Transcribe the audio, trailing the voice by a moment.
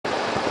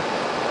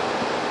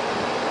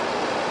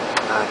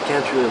I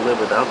can't really live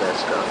without that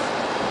stuff.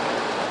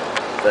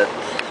 But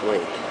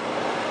wait,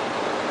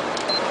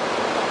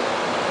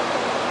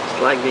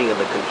 it's like being in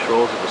the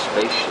controls of a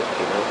spaceship,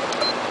 you know.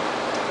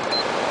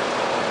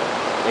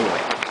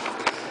 Anyway,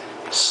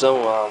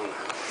 so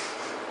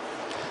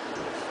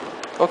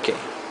okay,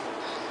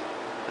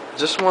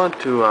 just want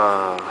to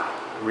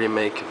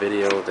remake a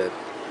video that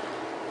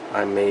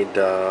I made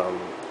a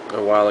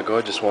while ago.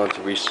 I just wanted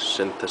to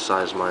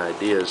resynthesize my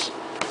ideas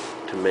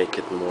to make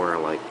it more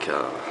like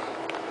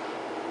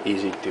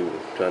easy to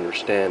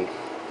understand.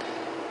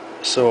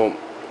 So,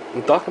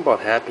 in talking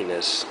about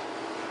happiness,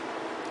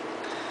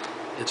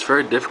 it's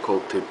very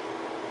difficult to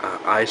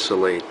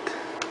isolate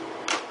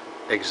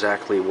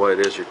exactly what it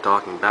is you're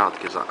talking about,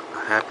 because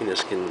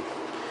happiness can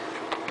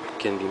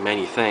be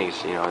many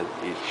things. You know,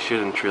 you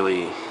shouldn't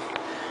really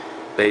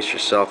base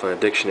yourself on a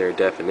dictionary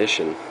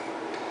definition,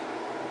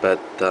 but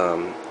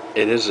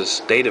it is a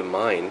state of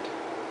mind,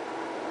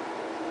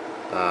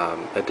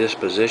 a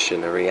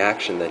disposition, a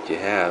reaction that you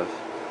have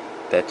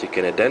that you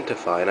can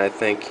identify. And I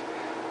think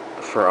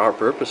for our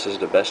purposes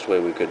the best way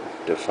we could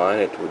define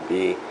it would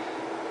be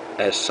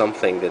as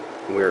something that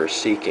we're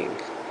seeking.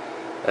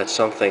 That's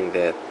something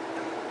that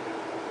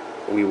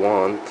we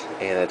want,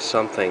 and it's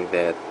something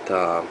that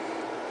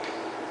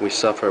we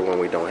suffer when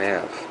we don't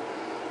have,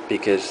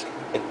 because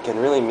it can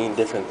really mean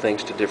different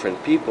things to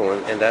different people,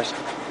 and that's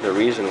the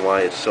reason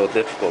why it's so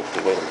difficult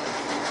to wait a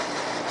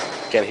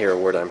minute. Can't hear a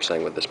word I'm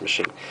saying with this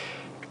machine.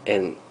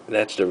 And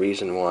that's the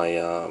reason why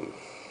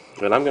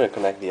but I'm going to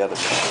connect the other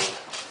machine.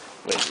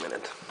 Wait a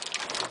minute.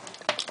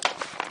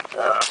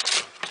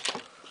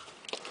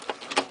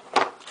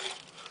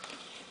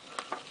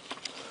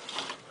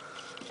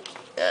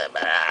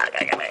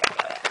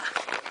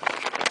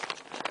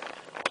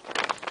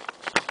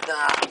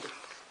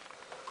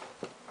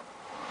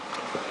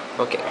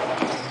 Okay.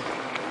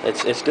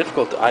 It's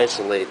difficult to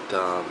isolate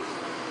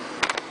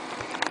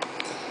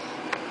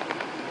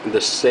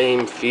the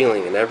same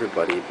feeling in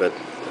everybody, but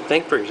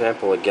think, for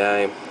example, a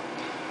guy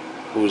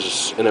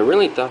who's in a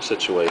really tough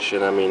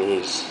situation. I mean,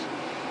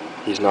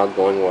 he's not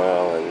going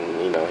well,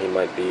 and you know, he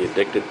might be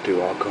addicted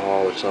to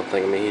alcohol or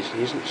something. I mean,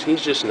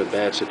 he's just in a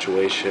bad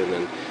situation,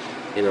 and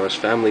you know, his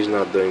family's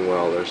not doing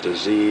well. There's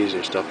disease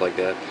or stuff like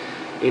that.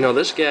 You know,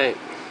 this guy,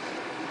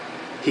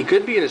 he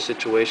could be in a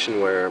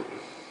situation where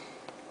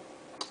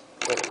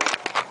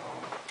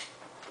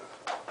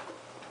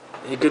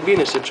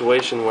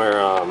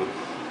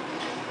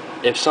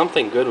if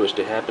something good was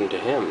to happen to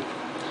him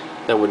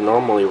that would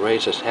normally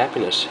raise his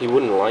happiness, he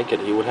wouldn't like it.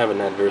 He would have an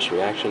adverse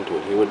reaction to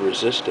it. He would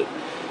resist it,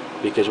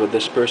 because what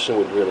this person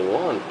would really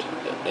want,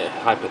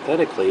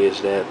 hypothetically,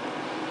 is that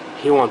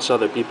he wants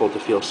other people to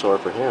feel sorry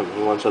for him.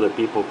 He wants other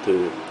people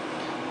to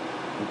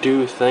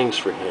do things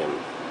for him,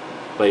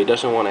 but he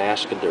doesn't want to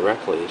ask it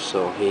directly,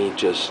 so he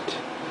just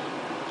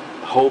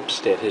hopes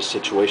that his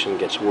situation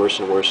gets worse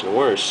and worse and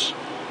worse,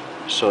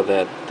 so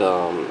that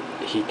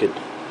he could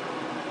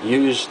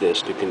use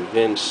this to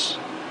convince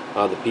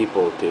other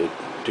people to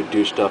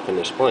do stuff in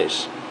his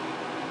place.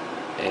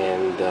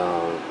 And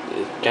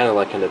it's kind of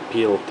like an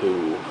appeal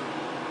to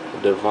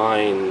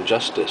divine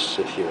justice,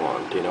 if you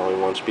want. You know,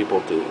 he wants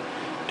people to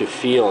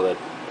feel that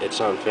it's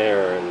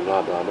unfair and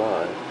blah blah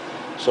blah.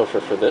 So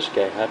for this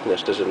guy,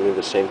 happiness doesn't mean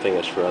the same thing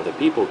as for other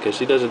people, because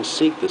he doesn't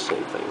seek the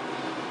same thing.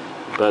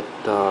 But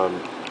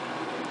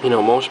you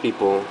know, most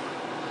people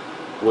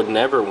would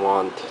never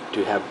want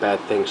to have bad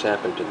things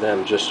happen to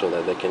them just so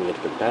that they can get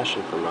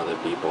compassion from other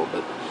people,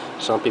 but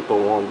some people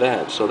want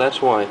that. So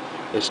that's why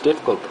it's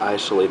difficult to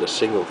isolate a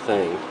single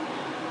thing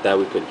that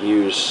we could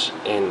use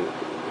and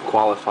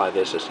qualify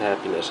this as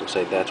happiness and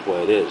say that's what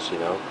it is, you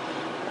know.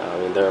 I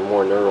mean, there are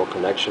more neural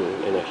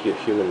connections in a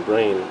human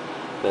brain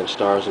than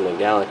stars in a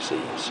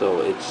galaxy, so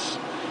it's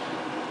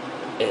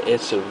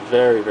a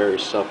very, very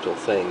subtle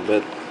thing.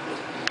 But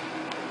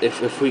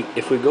if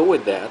we go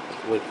with that,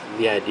 with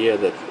the idea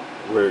that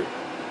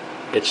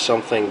it's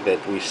something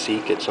that we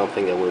seek, it's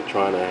something that we're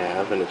trying to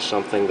have, and it's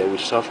something that we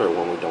suffer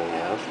when we don't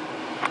have,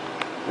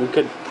 we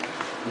could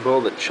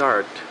build a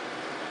chart,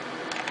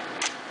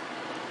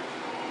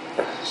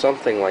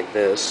 something like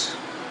this.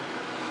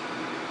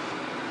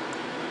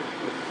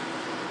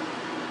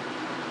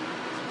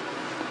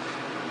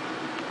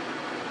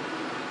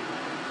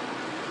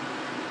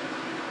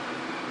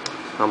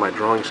 Well, my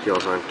drawing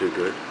skills aren't too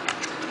good,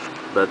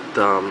 but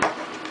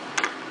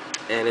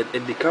and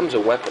it becomes a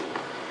weapon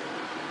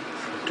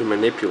to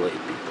manipulate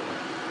people.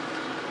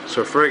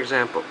 So for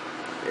example,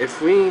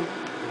 if we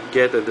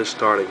get at this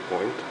starting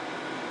point,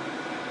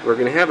 we're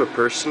going to have a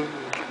person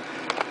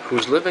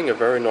who's living a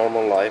very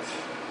normal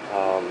life,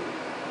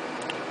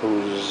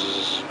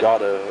 who's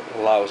got a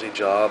lousy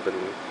job, and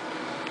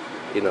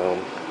you know,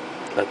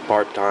 at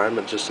part-time,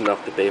 and just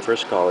enough to pay for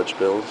his college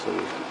bills,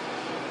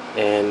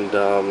 and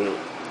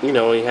you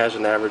know, he has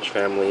an average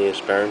family. His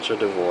parents are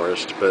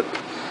divorced, but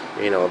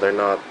you know, they're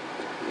not,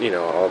 you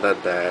know, all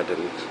that bad,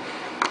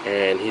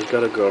 and he's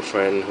got a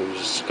girlfriend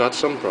who's got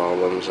some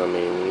problems. I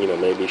mean, you know,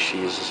 maybe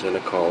she's in a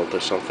cult or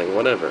something,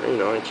 whatever, you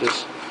know. It's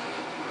just,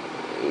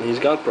 He's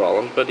got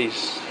problems, but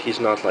he's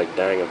not like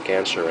dying of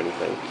cancer or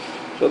anything.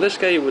 So this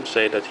guy, you would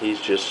say that he's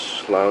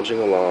just lounging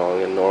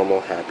along in normal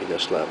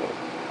happiness level.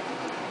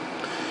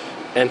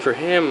 And for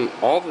him,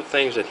 all the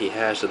things that he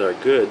has that are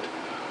good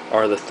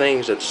are the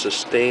things that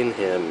sustain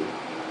him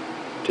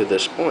to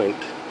this point,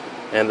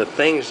 and the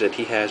things that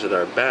he has that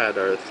are bad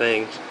are the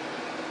things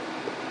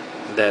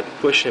that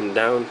push him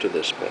down to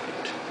this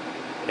point,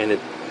 and it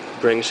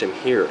brings him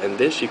here. And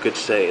this, you could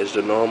say, is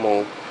the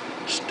normal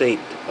state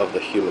of the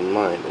human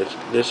mind.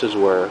 This is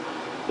where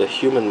the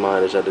human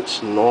mind is at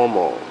its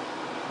normal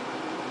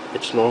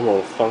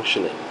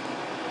functioning.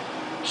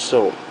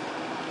 So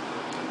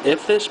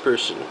if this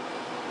person,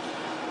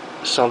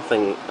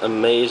 something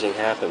amazing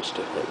happens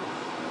to him,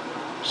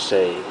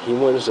 say he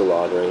wins the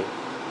lottery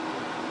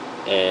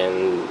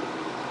and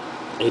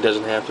he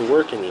doesn't have to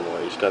work anymore,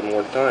 he's got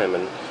more time,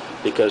 and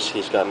because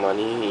he's got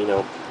money,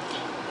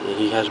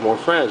 he has more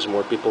friends,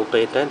 more people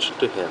pay attention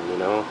to him,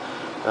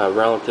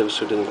 relatives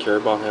who didn't care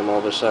about him all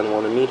of a sudden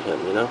want to meet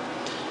him,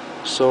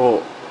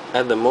 So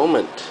at the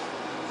moment,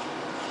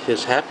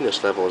 his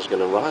happiness level is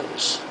going to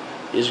rise.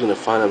 He's going to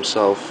find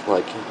himself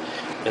like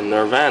in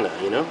nirvana,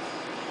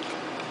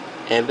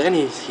 And then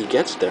he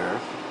gets there.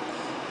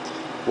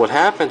 What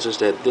happens is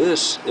that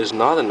this is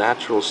not a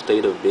natural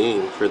state of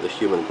being for the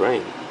human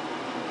brain,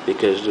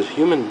 because the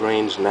human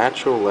brain's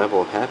natural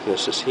level of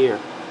happiness is here.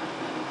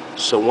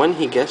 So when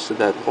he gets to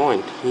that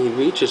point, he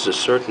reaches a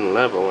certain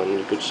level, and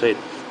you could say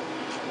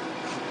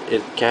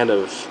it kind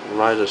of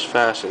rises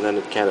fast and then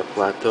it kind of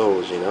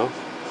plateaus,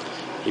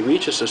 He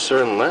reaches a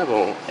certain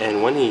level,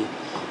 and when he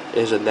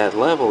is at that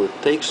level,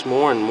 it takes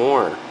more and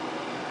more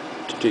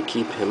to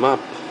keep him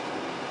up,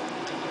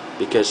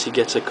 because he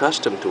gets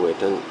accustomed to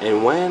it,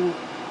 and when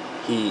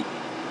he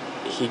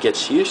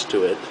gets used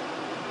to it,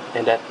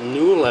 and that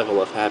new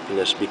level of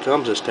happiness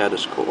becomes a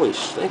status quo,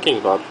 he's thinking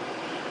about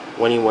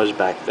when he was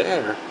back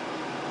there.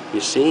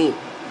 You see,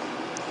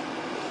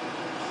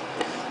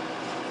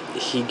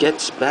 he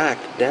gets back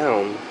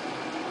down,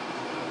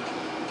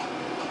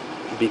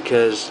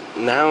 because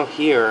now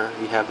here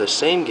you have the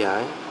same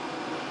guy,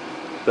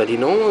 but he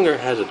no longer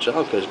has a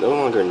job because he no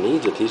longer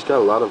needs it. He's got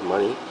a lot of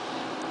money,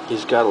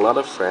 he's got a lot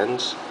of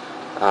friends,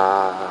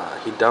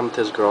 he dumped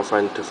his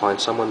girlfriend to find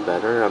someone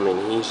better. I mean,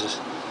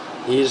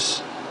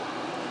 he's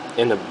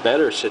in a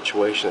better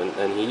situation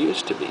than he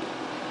used to be.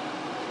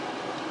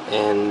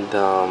 And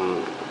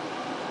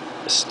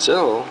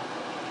still,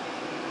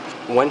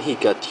 when he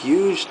got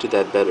used to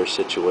that better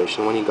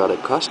situation, when he got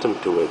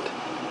accustomed to it,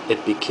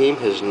 it became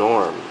his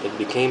norm, it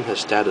became his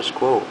status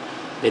quo,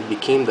 it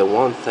became the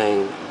one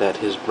thing that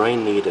his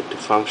brain needed to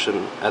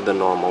function at the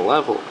normal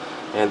level,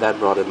 and that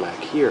brought him back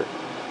here.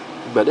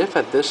 But if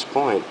at this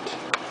point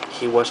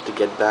he was to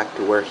get back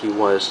to where he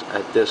was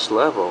at this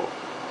level,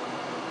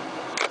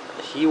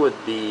 he would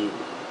be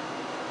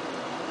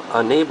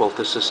unable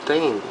to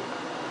sustain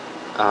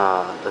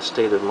a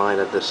state of mind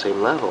at the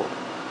same level,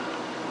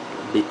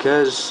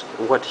 because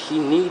what he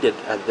needed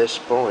at this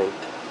point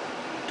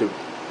to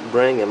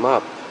bring him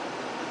up,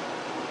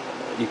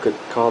 you could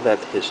call that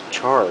his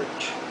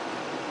charge.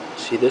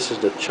 See, this is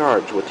the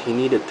charge. What he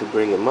needed to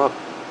bring him up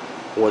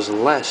was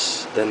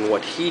less than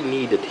what he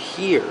needed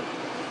here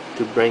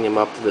to bring him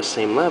up to the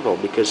same level,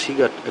 because he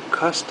got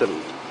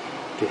accustomed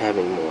to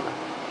having more.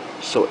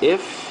 So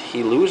if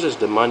he loses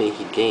the money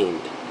he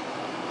gained,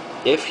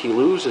 if he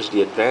loses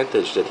the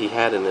advantage that he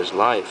had in his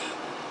life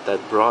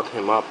that brought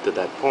him up to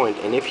that point,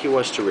 and if he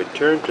was to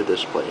return to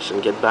this place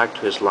and get back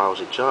to his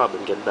lousy job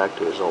and get back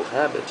to his old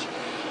habits,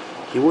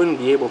 he wouldn't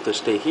be able to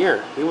stay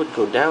here. He would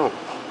go down.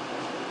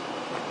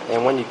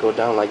 And when you go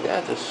down like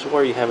that, that's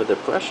where you have a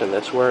depression.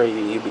 That's where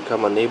you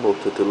become unable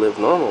to live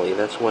normally.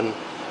 That's when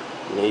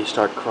you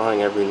start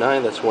crying every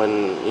night. That's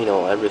when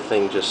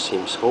everything just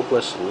seems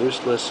hopeless and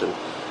useless, and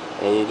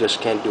you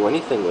just can't do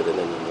anything with it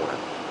anymore.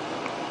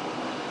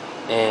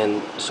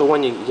 And so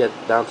when you get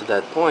down to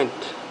that point,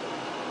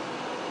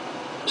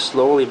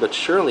 slowly but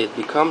surely it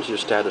becomes your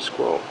status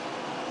quo.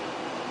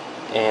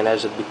 And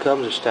as it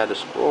becomes your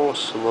status quo,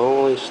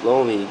 slowly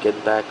you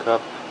get back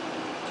up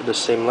to the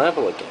same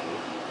level again.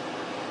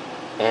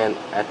 And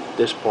at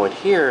this point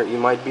here, you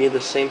might be in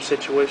the same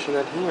situation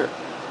at here.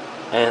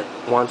 And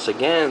once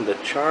again, the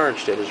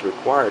charge that is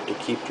required to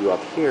keep you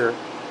up here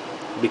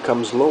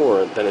becomes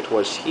lower than it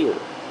was here.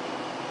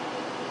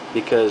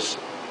 Because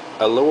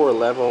a lower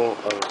level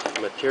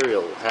of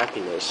material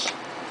happiness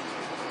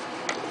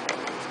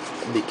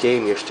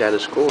became your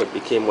status quo. It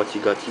became what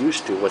you got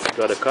used to, what you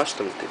got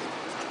accustomed to.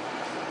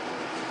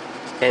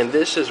 And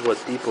this is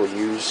what people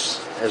use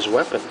as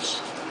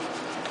weapons.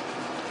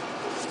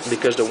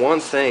 Because the one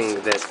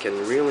thing that can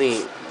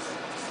really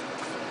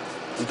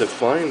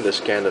define this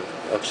kind of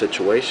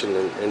situation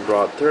in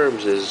broad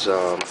terms is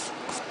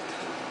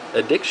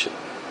addiction.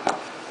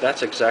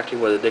 That's exactly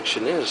what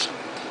addiction is.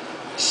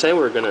 Say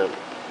we're going to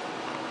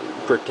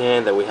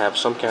pretend that we have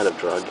some kind of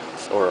drug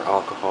or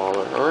alcohol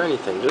or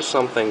anything, just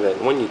something that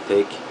when you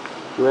take,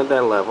 you're at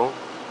that level,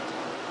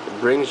 it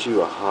brings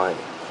you a high,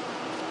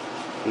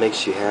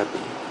 makes you happy,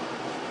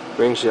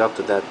 brings you up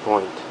to that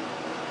point.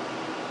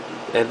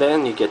 And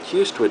then you get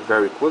used to it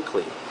very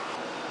quickly.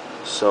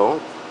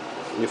 So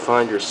you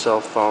find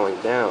yourself falling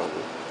down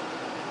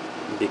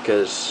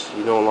because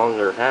you no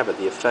longer have it.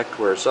 The effect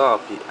wears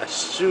off. As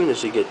soon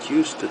as you get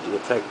used to the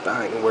effect,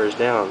 bang, wears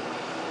down.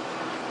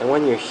 And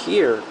when you're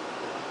here,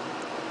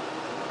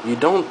 you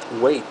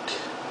don't wait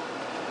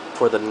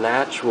for the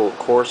natural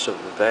course of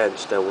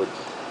events that would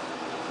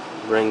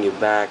bring you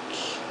back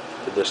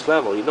to this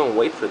level. You don't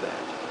wait for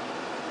that.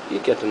 You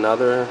get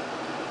another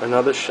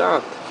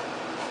shot.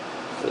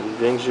 It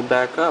brings you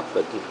back up,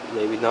 but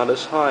maybe not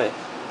as high.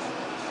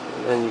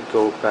 And then you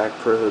go back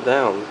further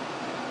down.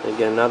 You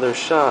get another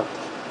shot.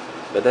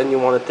 But then you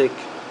want to take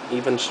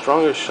even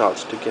stronger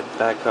shots to get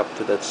back up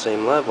to that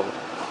same level.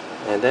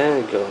 And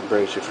then it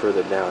brings you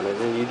further down. And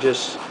then you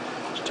just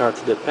start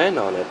to depend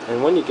on it.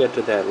 And when you get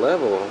to that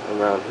level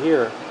around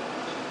here,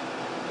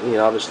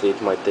 obviously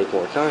it might take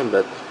more time,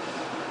 but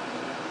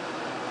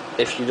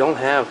if you don't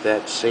have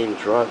that same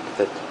drug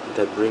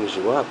that brings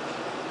you up,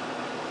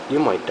 you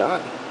might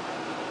die.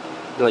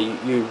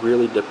 You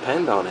really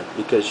depend on it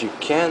because you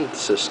can't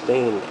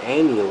sustain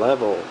any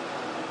level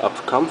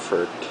of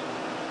comfort.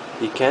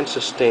 You can't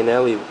sustain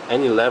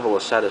any level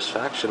of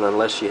satisfaction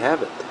unless you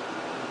have it.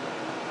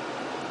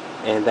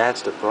 And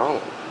that's the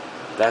problem.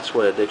 That's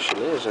what addiction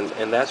is,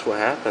 and that's what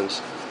happens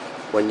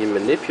when you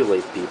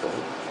manipulate people.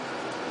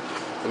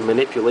 And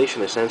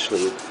manipulation,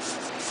 essentially,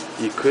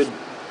 you could,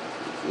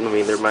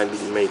 there might be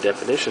many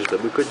definitions,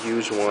 but we could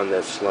use one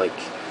that's like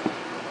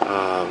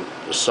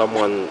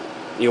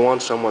you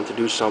want someone to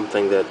do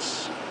something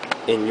that's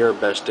in your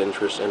best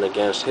interest and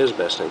against his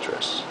best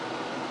interests.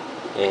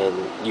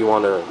 And you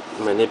want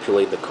to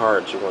manipulate the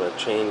cards, you want to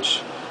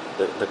change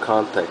the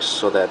context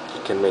so that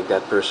you can make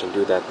that person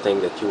do that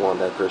thing that you want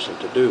that person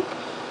to do.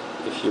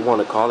 If you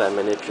want to call that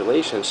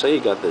manipulation, say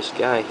you got this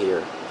guy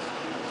here,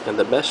 and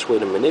the best way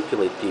to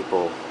manipulate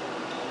people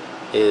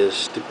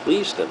is to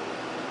please them,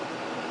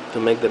 to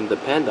make them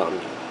depend on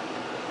you.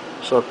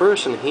 So a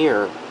person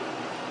here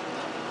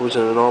who's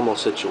in a normal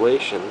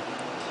situation,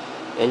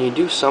 and you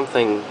do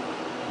something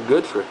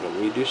good for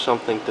him, you do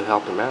something to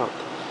help him out,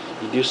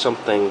 you do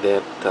something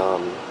that,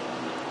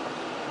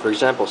 for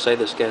example, say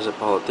this guy's a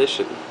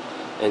politician,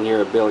 and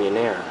you're a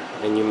billionaire,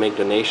 and you make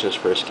donations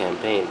for his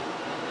campaign.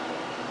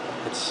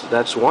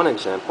 That's one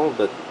example,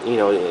 but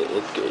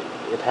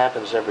it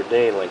happens every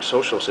day, like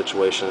social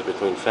situations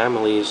between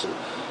families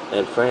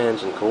and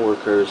friends and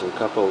coworkers and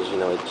couples.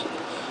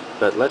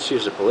 But let's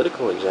use a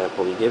political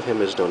example. You give him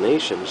his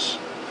donations,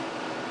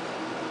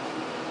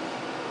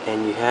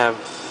 and you have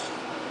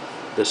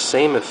the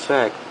same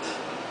effect.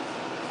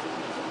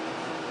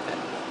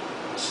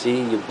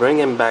 See, you bring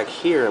him back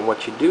here, and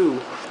what you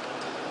do,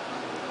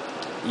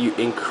 you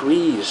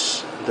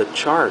increase the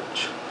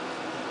charge.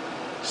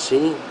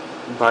 See?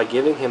 By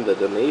giving him the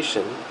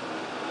donation,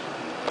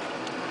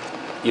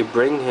 you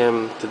bring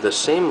him to the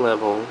same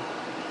level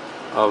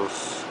of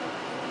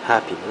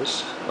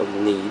happiness, of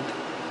need,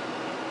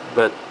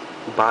 but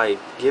by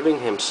giving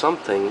him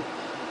something,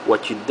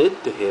 what you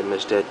did to him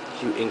is that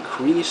you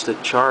increase the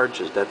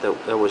charges that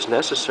was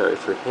necessary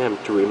for him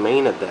to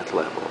remain at that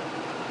level.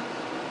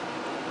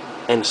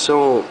 And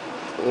so,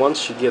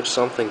 once you give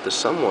something to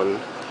someone,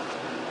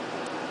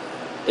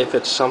 if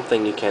it's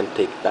something you can't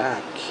take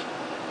back,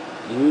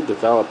 you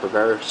develop a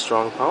very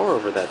strong power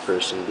over that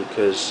person,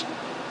 because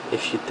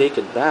if you take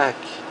it back,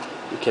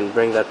 you can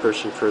bring that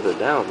person further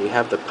down. You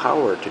have the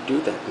power to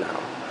do that now,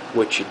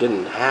 which you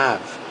didn't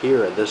have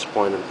here at this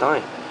point in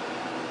time.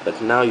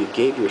 But now you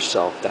gave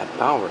yourself that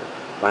power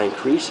by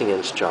increasing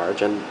its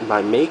charge and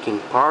by making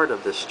part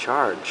of this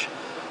charge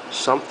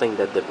something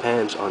that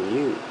depends on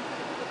you.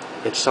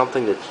 It's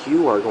something that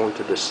you are going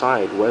to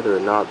decide whether or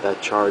not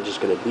that charge is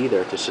going to be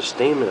there to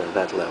sustain him at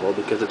that level,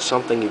 because it's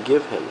something you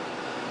give him.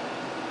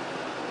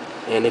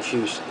 And if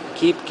you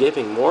keep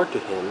giving more to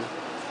him,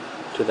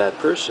 to that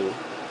person,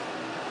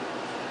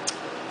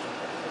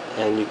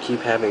 and you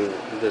keep having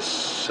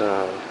this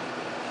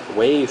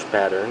wave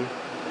pattern,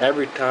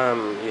 every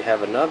time you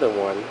have another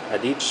one,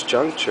 at each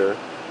juncture,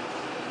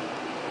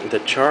 the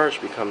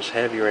charge becomes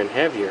heavier and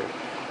heavier.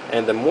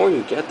 And the more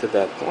you get to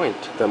that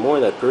point, the more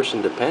that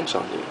person depends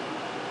on you.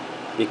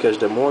 Because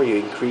the more you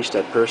increase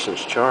that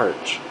person's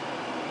charge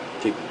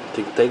to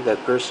take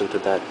that person to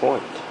that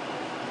point.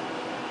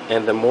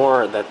 And the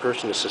more that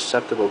person is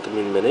susceptible to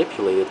being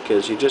manipulated,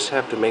 because you just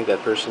have to make that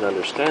person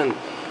understand,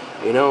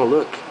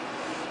 look,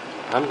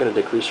 I'm going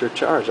to decrease your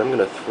charge. I'm going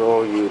to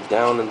throw you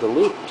down in the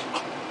loop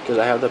because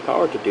I have the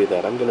power to do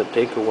that. I'm going to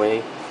take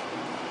away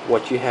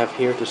what you have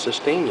here to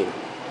sustain you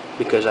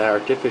because I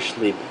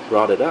artificially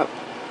brought it up.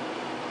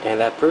 And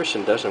that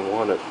person doesn't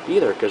want it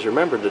either, because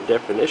remember, the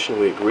definition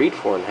we agreed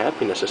for in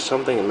happiness is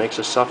something that makes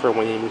us suffer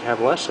when we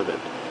have less of it.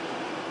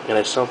 And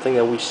it's something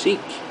that we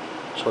seek.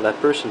 So that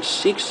person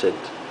seeks it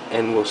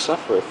and will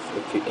suffer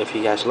if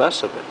he has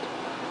less of it.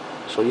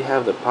 So you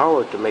have the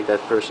power to make that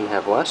person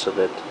have less of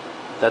it.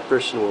 That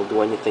person will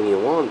do anything you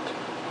want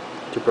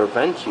to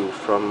prevent you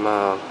from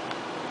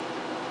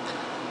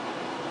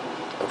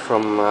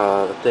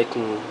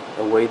taking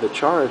away the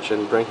charge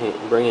and bring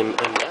him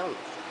down.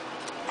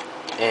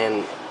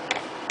 And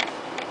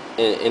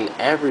in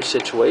every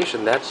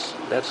situation,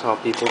 that's how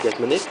people get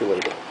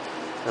manipulated.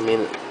 I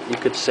mean, you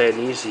could say an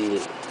easy,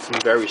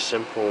 very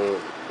simple,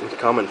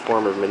 common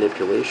form of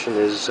manipulation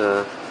is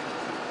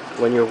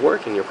when you're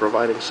working, you're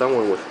providing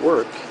someone with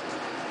work.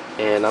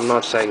 And I'm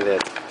not saying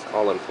that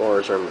all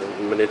employers are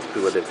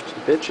manipulative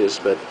bitches,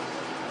 but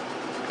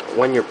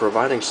when you're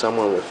providing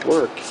someone with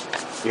work,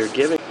 you're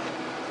giving...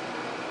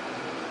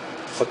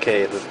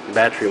 Okay, the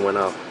battery went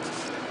up.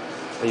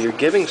 You're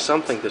giving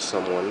something to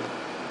someone,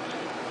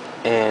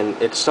 and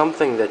it's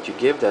something that you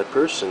give that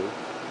person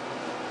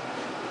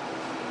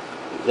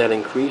that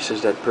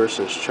increases that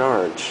person's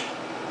charge,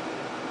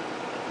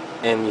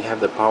 and you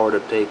have the power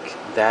to take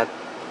that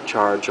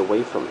charge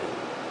away from him.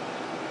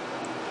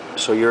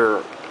 So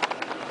you're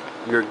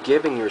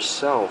giving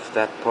yourself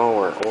that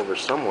power over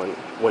someone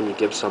when you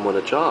give someone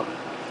a job.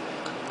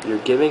 You're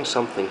giving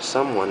something to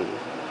someone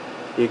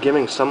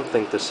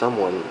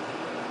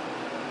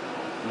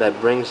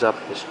that brings up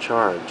his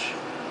charge,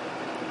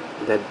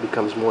 that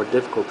becomes more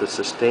difficult to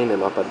sustain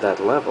him up at that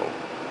level.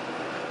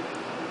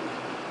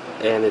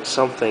 And it's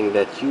something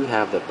that you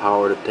have the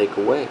power to take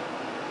away.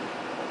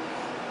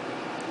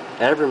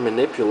 Every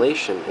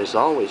manipulation is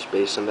always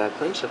based on that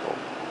principle.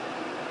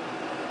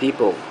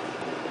 People...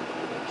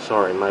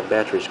 Sorry, my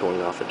battery's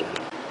going off again.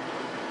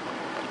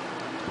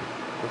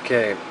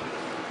 Okay.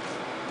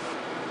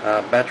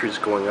 Battery's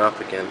going off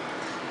again.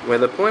 Well,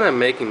 the point I'm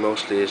making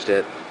mostly is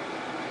that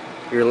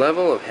your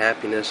level of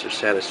happiness or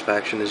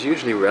satisfaction is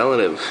usually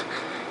relative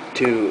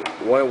to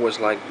what it was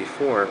like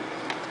before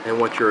and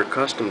what you're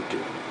accustomed to.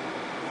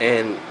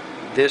 And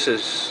this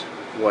is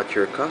what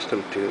you're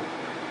accustomed to,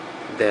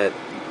 that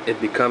it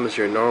becomes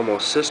your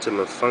normal system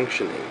of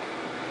functioning.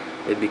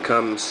 It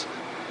becomes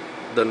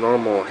the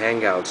normal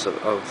hangouts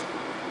of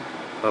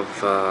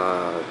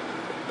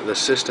the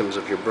systems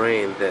of your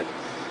brain that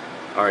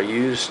are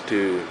used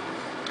to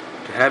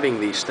having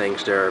these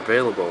things that are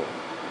available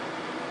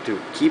to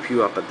keep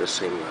you up at the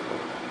same level.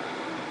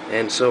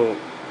 And so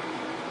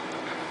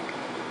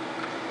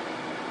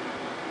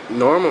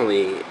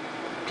normally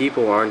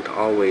people aren't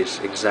always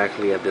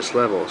exactly at this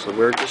level, so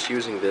we're just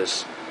using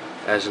this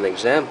as an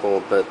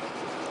example, but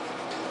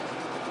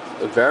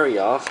very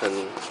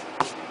often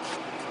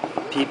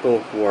people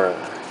who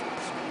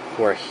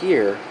are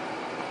here,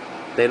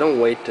 they don't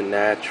wait to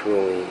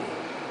naturally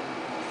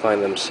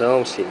find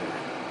themselves here.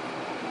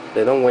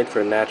 They don't wait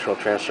for a natural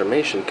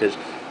transformation, because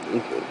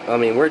I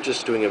mean, we're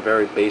just doing a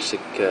very basic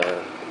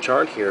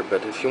chart here,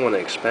 but if you want to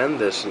expand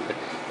this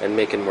and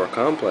make it more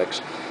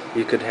complex,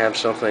 you could have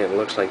something that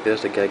looks like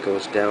this. The guy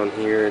goes down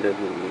here, that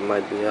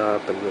might be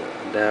up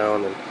and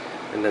down,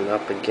 and then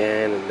up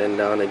again, and then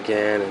down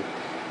again, and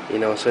you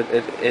know, so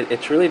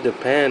it really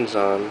depends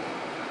on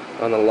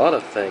a lot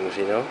of things,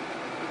 you know.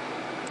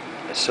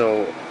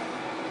 So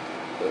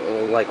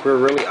like, we're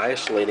really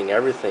isolating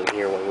everything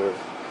here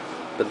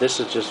but this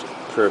is just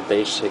for a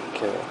basic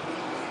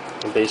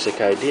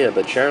idea.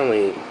 But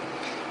generally,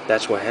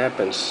 that's what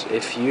happens.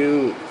 If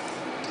you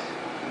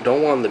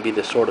don't want to be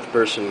the sort of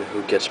person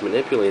who gets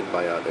manipulated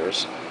by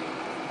others,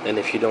 and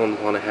if you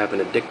don't want to have an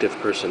addictive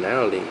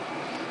personality,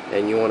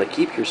 and you want to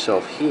keep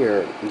yourself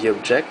here, the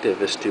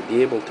objective is to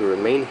be able to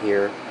remain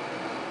here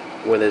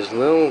with as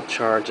little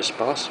charge as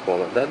possible.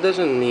 Now, that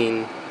doesn't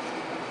mean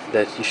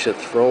that you should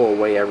throw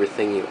away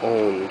everything you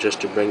own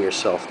just to bring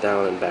yourself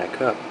down and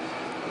back up.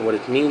 What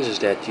it means is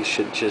that you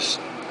should just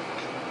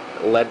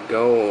let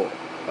go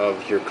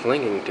of your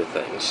clinging to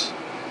things.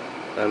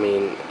 I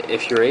mean,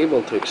 if you're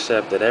able to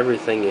accept that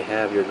everything you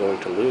have you're going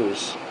to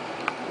lose,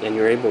 and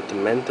you're able to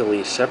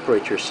mentally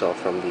separate yourself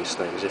from these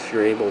things, if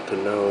you're able to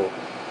know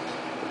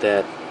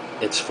that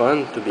it's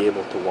fun to be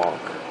able to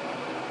walk,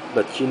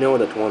 but you know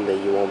that one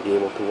day you won't be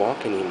able to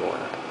walk anymore.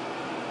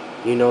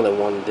 You know that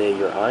one day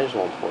your eyes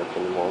won't work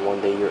anymore, one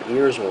day your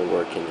ears won't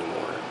work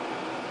anymore.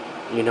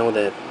 You know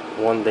that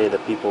one day the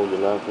people you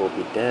love will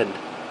be dead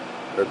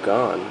or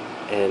gone,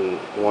 and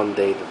one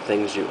day the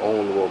things you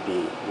own will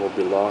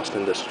be lost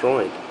and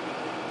destroyed.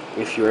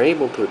 If you're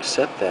able to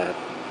accept that,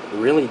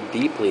 really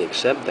deeply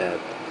accept that,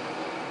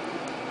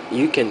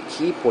 you can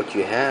keep what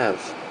you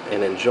have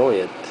and enjoy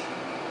it,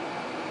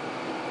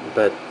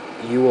 but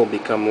you will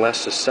become less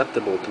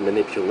susceptible to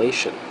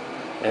manipulation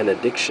and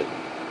addiction.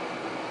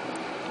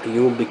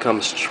 You will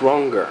become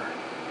stronger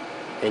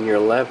in your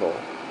level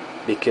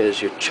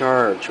because your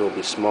charge will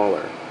be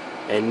smaller,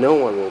 and no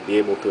one will be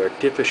able to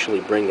artificially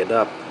bring it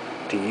up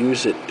to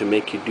use it to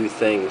make you do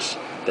things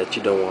that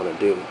you don't want to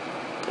do.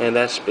 And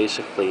that's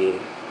basically,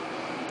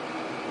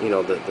 you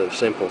know, the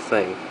simple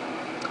thing.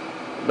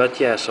 But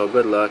yeah, so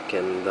good luck,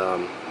 and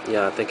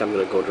yeah, I think I'm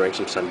going to go drink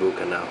some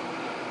Sambuca now.